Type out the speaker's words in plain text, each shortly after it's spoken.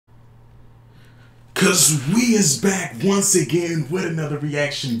Cause we is back once again with another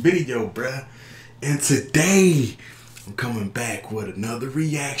reaction video, bruh. And today, I'm coming back with another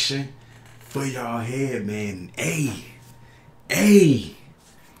reaction for y'all head, man. Hey.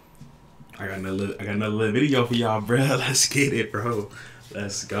 I got another little video for y'all, bruh. Let's get it, bro.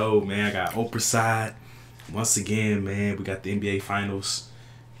 Let's go, man. I got Oprhside. Once again, man, we got the NBA Finals.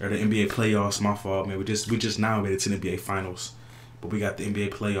 Or the NBA playoffs, my fault, man. We just now made it to the NBA Finals. But we got the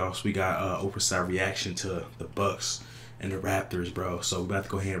NBA playoffs. We got Oprhside reaction to the Bucks and the Raptors, bro. So we about to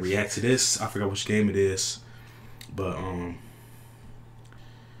go ahead and react to this. I forgot which game it is. But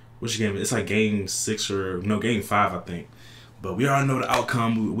which game? It's like game 6 or no, game 5, I think. But we already know the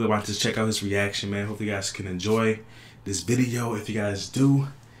outcome. We're about to check out his reaction, man. Hopefully you guys can enjoy this video. If you guys do,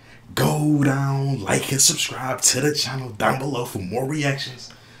 go down, like and subscribe to the channel down below for more reactions.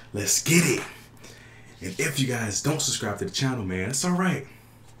 Let's get it. And if you guys don't subscribe to the channel, man, it's alright.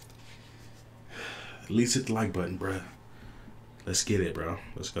 At least hit the like button, bruh. Let's get it, bro.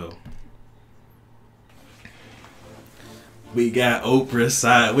 Let's go. We got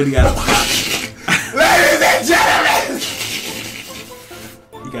Oprhside. We got a box. Ladies and gentlemen!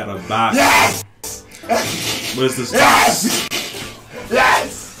 We got a box. Yes! What is this box? Yes!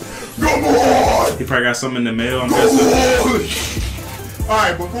 Yes! Come on! He probably got something in the mail, I'm Come guessing. on!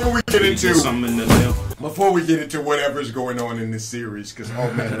 Alright, before we get into something in the mail. Before we get into whatever's going on in this series, because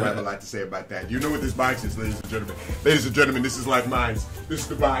oh man, I have a lot to say about that. You know what this box is, ladies and gentlemen. Ladies and gentlemen, this is Like Minds. This is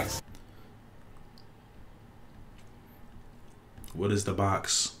the box. What is the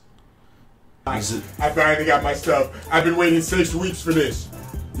box? I finally got my stuff. I've been waiting 6 weeks for this.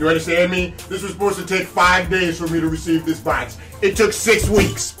 You understand me? This was supposed to take 5 days for me to receive this box. It took 6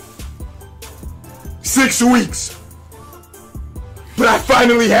 weeks. 6 weeks. But I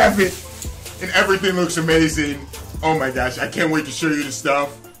finally have it. And everything looks amazing. Oh my gosh, I can't wait to show you the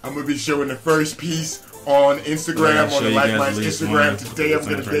stuff. I'm going to be showing the first piece on Instagram, on the Like Minds Instagram. Today I'm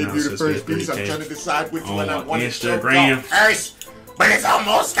going to debut the first piece. I'm trying to decide which one I want to show first. But it's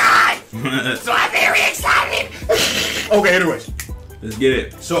almost time. So I'm very excited. Okay, anyways. Let's get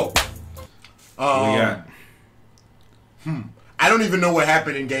it. So, what we got? I don't even know what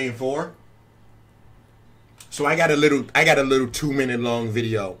happened in Game 4. So I got a little 2-minute long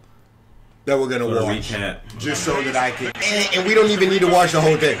video that we're gonna watch, recap. Just so that I can, and we don't even need to watch the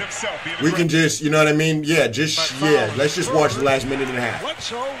whole thing. We can just, you know what I mean? Yeah, let's just watch the last minute and a half.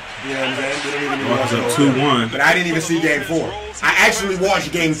 You know what I'm saying? We don't even need to watch the whole thing. But I didn't even see Game 4. I actually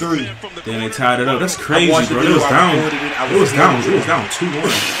watched Game 3. Then they tied it up. That's crazy, bro. It was down. It was down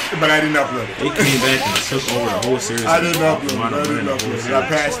 2-1. But I didn't upload it. They came back and took over the whole series. I didn't upload it. I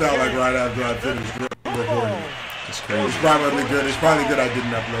passed out like right after I finished recording. That's crazy. It's probably good. It's probably good I didn't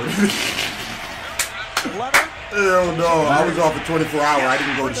upload it. Hell no, I was off for 24 hours. I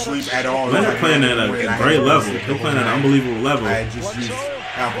didn't go to sleep at all. They're playing at a great level. They're playing at an unbelievable level. I just used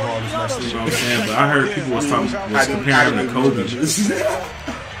alcohol as my sleep. You know what I'm saying? But I heard people was comparing him to Kobe.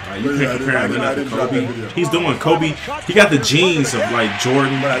 You can't compare him to Kobe. He's doing Kobe. He got the genes of like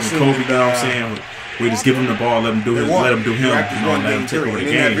Jordan and Kobe. You know what I'm saying? We just give him the ball, let him do him, you know, let him take over the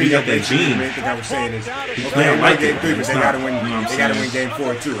game. He got that gene. He's playing like it. They gotta win Game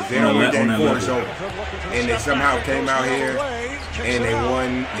 4 too. If they don't win Game 4, it's over. And they somehow came out here and they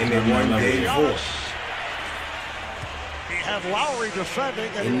won Game 4.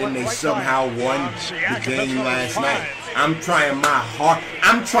 And then they somehow won the game last night. I'm trying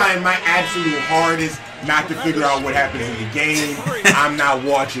my absolute hardest not to figure out what happens in the game. I'm not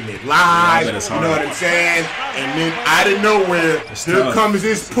watching it live. You know what I'm saying? And then out of nowhere, here comes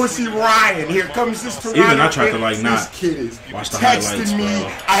this pussy Ryan. Here comes this Toronto. Even I tried to like not this kid is watch the texting me.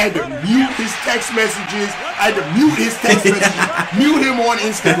 I had to mute his text messages. Mute him on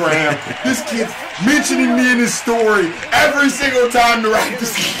Instagram. This kid's mentioning me in his story every single time to write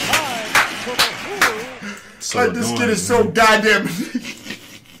this. Like this kid is so goddamn.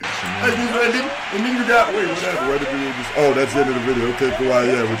 And then you got oh, that's the end of the video. Okay, cool.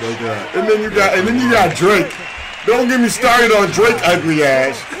 Yeah, okay. And then you got Drake. Don't get me started on Drake, ugly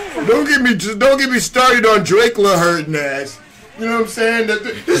ass. Don't get me started on Drake, little hurting ass. You know what I'm saying?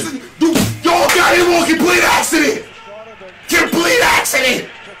 This is y'all got him on complete accident. Complete accident.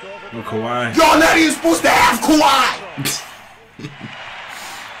 No Kawhi. Y'all not even supposed to have Kawhi.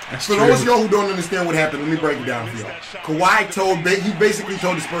 For those of y'all who don't understand what happened, let me break it down for y'all. Kawhi he basically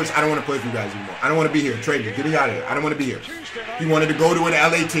told the Spurs, I don't want to play for you guys anymore. I don't want to be here. Trade me. Get me out of here. I don't want to be here. He wanted to go to an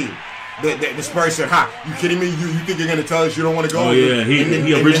LA team. The Spurs said, "Ha, you kidding me? You think you're gonna tell us you don't want to go?" Oh yeah, he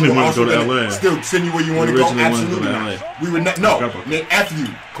originally wanted to go to LA. Still send you where you want to go? Absolutely not. We would not. No, man, F you,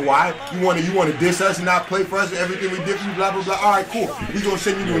 Kawhi. You want to diss us and not play for us and everything we did for you, blah blah blah. All right, cool. We gonna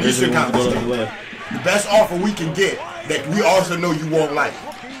send you to an Eastern Conference. The best offer we can get that we also know you won't like.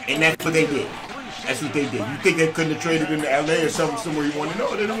 And that's what they did. That's what they did. You think they couldn't have traded him to LA or somewhere you want to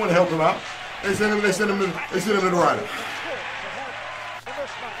know? They didn't want to help him out. They sent him to Toronto.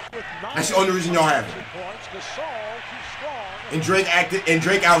 That's the only reason y'all have him. And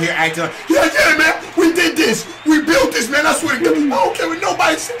Drake out here acting like, yeah, man, we did this. We built this, man. I swear to God. I don't care what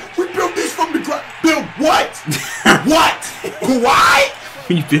nobody said. We built this from the ground. Built what? What? Kawhi?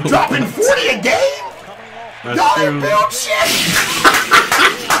 Dropping 40 a game? Y'all ain't built shit.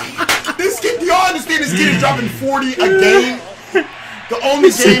 This kid, y'all understand this kid is dropping 40 a game? The only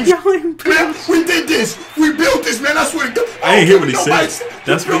games, man, we did this. We built this, man. I swear to God. I ain't hear what he said.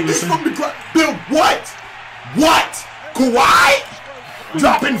 That's what he was saying. From the ground. Built what? What? Kawhi?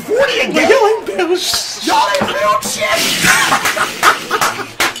 Dropping 40 a game? Y'all ain't built shit.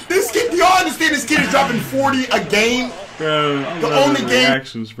 This kid, y'all understand this kid is dropping 40 a game? Bro, the only game.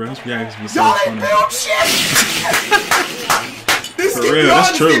 Reactions, bro. His reactions y'all ain't built shit. This kid, y'all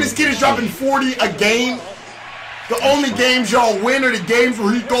understand this kid is dropping 40 a game? The only games y'all win are the games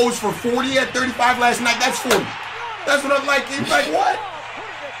where he goes for 40 at 35 last night. That's 40. That's what I'm like. He's like, what?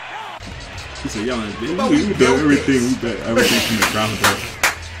 He said, y'all ain't we built everything. We built everything from the ground up.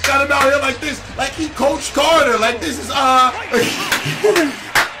 Got him out here like this. Like he coached Carter. Like this is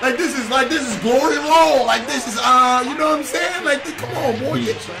like this is glory role. Like this is you know what I'm saying? Like come on, boy.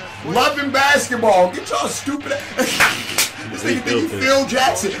 Get loving basketball. Get y'all stupid. This nigga think he Phil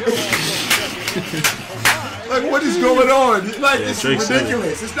Jackson. Like, what is going on? Like, this is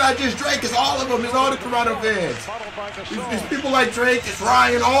ridiculous. It's not just Drake. It's all of them. It's all the Toronto fans. It's people like Drake. It's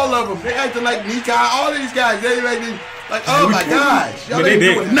Ryan. All of them. They acting like Nikai. All of these guys. They like oh my gosh. Y'all ain't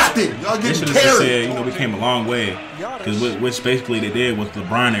doing nothing. Y'all getting carried. Said, you know, we came a long way. Because which basically they did was the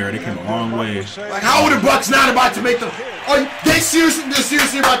LeBron era. They came a long way. Like, how are the Bucks not about to make them? They're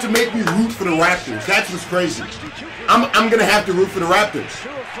seriously about to make me root for the Raptors. That's what's crazy. I'm gonna have to root for the Raptors.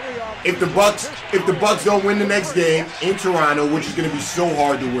 If the Bucks don't win the next game in Toronto, which is going to be so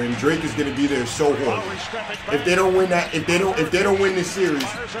hard to win, Drake is going to be there so hard. If they don't win that, if they don't win this series,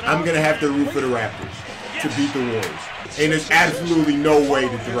 I'm going to have to root for the Raptors to beat the Warriors. And there's absolutely no way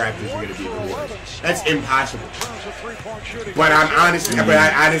that the Raptors are going to beat the Warriors. That's impossible. But I honestly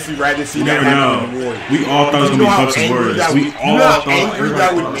rather see that happen than the Warriors. We all thought it was going to be Bucks and Warriors. We all thought it was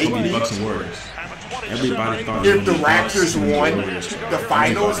going to be Bucks and Warriors. Everybody thought if the Raptors won the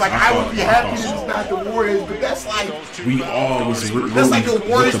finals, like I would be happy if it's not the Warriors, but that's like we all was that's like the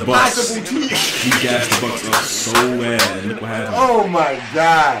worst possible team. We gassed the Bucks up so bad, and look what happened. Oh my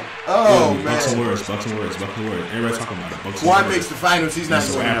God! Oh man! Bucks and Warriors. Everybody talking about it. Bucks Kawhi makes the finals. He's not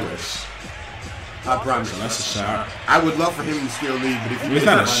going to. I promise. So that's a shot. I would love for him to still lead, but if it's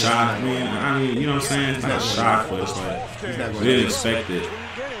not a shot, man. I mean, you know what I'm saying? It's not a shot, but it's like we didn't expect it.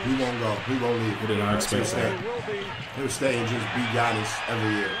 He won't go. He won't leave. We did not expect that. He'll stay and just beat Giannis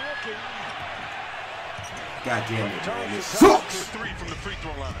every year. God damn it, man. This sucks.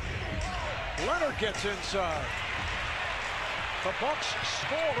 Leonard gets inside. The Bucks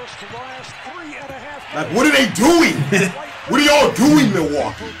scoreless to last 3.5. Like, what are they doing? What are y'all doing,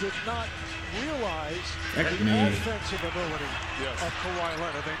 Milwaukee? Did not realize the offensive ability of Kawhi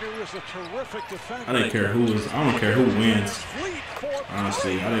Leonard. They knew he was a terrific defender. I don't care who wins.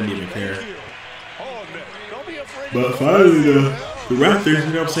 Honestly, I didn't even care. But finally, the Raptors,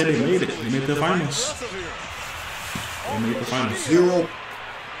 you know what I'm saying, they made it. They made the finals. Zero.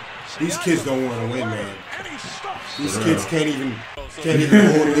 These kids don't want to win, man. These kids can't even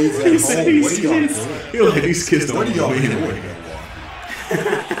hold leads at home. What are y'all doing? Like these kids don't want to win.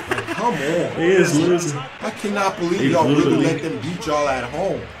 Come on. He is losing. I cannot believe y'all really let them beat y'all at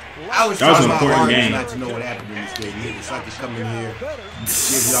home. I was that was trying an important game. Not to know what happened in this game. It's like to come in here,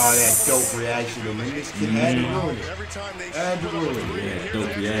 give y'all that dope reaction, and then this kid had to ruin it. Yeah,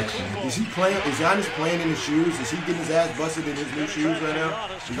 dope reaction. Is he playing? Is Giannis playing in his shoes? Is he getting his ass busted in his new shoes right now?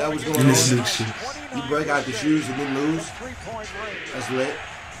 Is that what's going on? You break out the shoes and then lose? That's lit.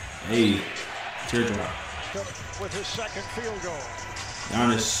 Hey, teardrop. With his second field goal.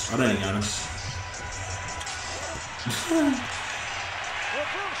 Giannis, I think Giannis.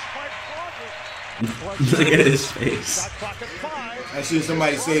 Look at his face. I seen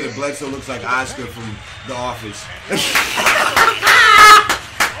somebody say that Bledsoe looks like Oscar from The Office.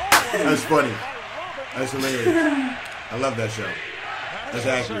 That's funny. That's hilarious. I love that show. That's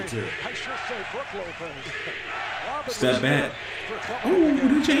accurate too. Step back. Oh,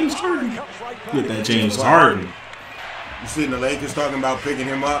 the James Harden. Look at that James Harden. You seen the Lakers talking about picking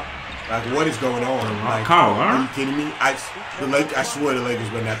him up? Like, what is going on? Like, Kyle, are you kidding me? I swear the Lakers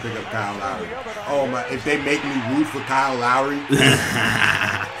better not pick up Kyle Lowry. Oh my! If they make me root for Kyle Lowry,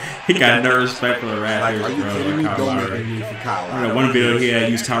 he He got no respect for the Like, Raptors, are you bro. kidding me? Kyle Don't Lowry. make me root for Kyle I know Lowry. one video he had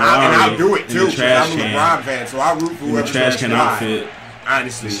used Kyle And Lowry I'll do it in too, the trash I'm a can. LeBron fan, so I root for In the whoever's trash on can the side. outfit.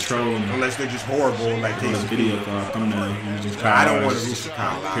 Honestly, He's trolling. unless they're just horrible, like On this KCP. video thumbnail, he was I don't want Lowry's to root for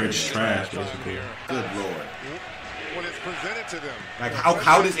Kyle Lowry. It's trash, basically. Good lord. When it's presented to them. Like,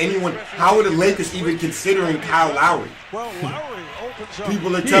 how does anyone, how are the Lakers even considering Kyle Lowry? Well, Lowry opens up.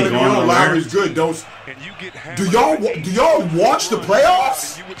 People are He telling ain't me, going oh, nowhere. Lowry's good. Don't. And you get Do y'all watch the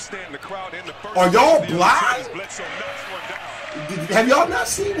playoffs? You would stand in the crowd in the first Are y'all the blind? Bledsoe knocks one down. Have y'all not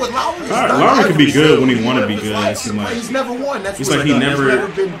seen what Lowry's done? Lowry can be Every good when he single want to year be of his good. life. It's too much. He's never won. That's It's what like he's he done. never. He's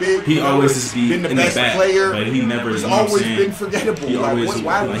never been big. He always just be been the in the best back, player. but he never. He's You know what I'm always saying? been forgettable. He Like, always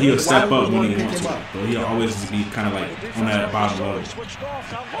why like he'll step would up we when he pick wants him to, up? but he'll always just be kind of like on that bottom level.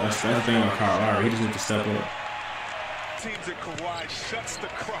 That's the thing about Kyle Lowry. He just needs to step up. Seems that Kawhi shuts the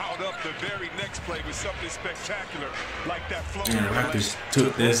crowd up the very next play with something spectacular, like that flow. Man, the Raptors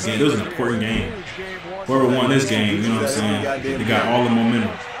took this game. It was an important game. Whoever won this game, you know what I'm saying? They got all the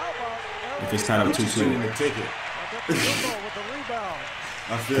momentum. If it's tied up 2-2.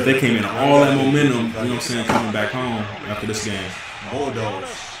 If they came in all that momentum, you know what I'm saying, coming back home after this game.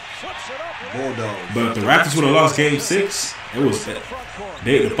 Bulldogs. But if the Raptors would have lost Game 6, it was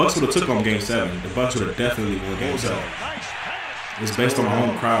the Bucks would have took on Game 7. The Bucks would have definitely won Game 7. It's based on the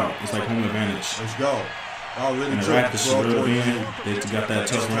home crowd. It's like home advantage. Let's go. Oh, really? And the Raptors reeled in. They got that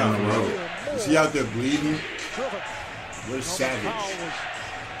tough run on the road. Is he out there bleeding? What a savage.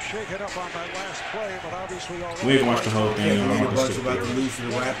 Shaken up on that last play, but obviously We ain't gonna watch the whole thing. I'm The gonna Bucks skip about to through it. lose to the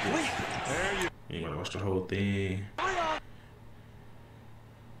Raptors. You ain't gonna watch the whole thing.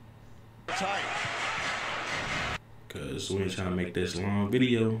 Cause we ain't trying to make this long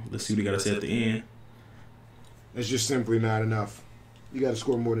video. Let's see what we gotta say at the end. That's just simply not enough. You got to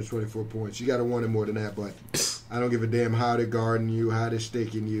score more than 24 points. You got to want it more than that, but I don't give a damn how they're guarding you, how they're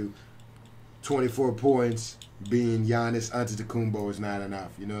sticking you. 24 points being Giannis Antetokounmpo is not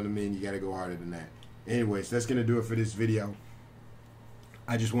enough. You know what I mean? You got to go harder than that. Anyways, that's going to do it for this video.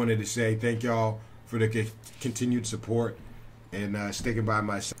 I just wanted to say thank y'all for the continued support and sticking by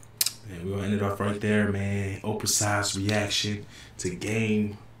my side. And we're gonna end it off right there, man. Oprhside's reaction to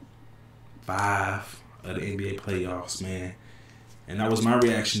Game 5 of the NBA playoffs, man. And that was my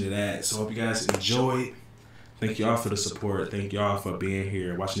reaction to that. So I hope you guys enjoyed. Thank y'all for the support. Thank y'all for being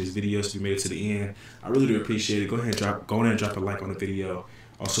here, watching these videos. If you made it to the end, I really do appreciate it. Go ahead and drop a like on the video.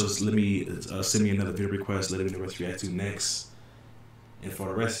 Also, let me send me another video request. Let me know what you react to next. And for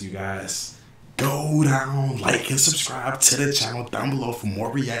the rest of you guys, go down, like and subscribe to the channel down below for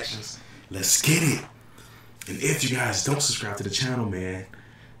more reactions. Let's get it. And if you guys don't subscribe to the channel, man,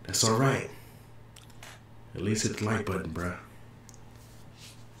 that's all right. At least hit the like button, bruh.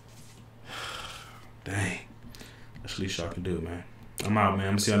 Dang. That's the least y'all can do, man. I'm out, man.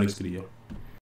 I'm gonna see y'all next video.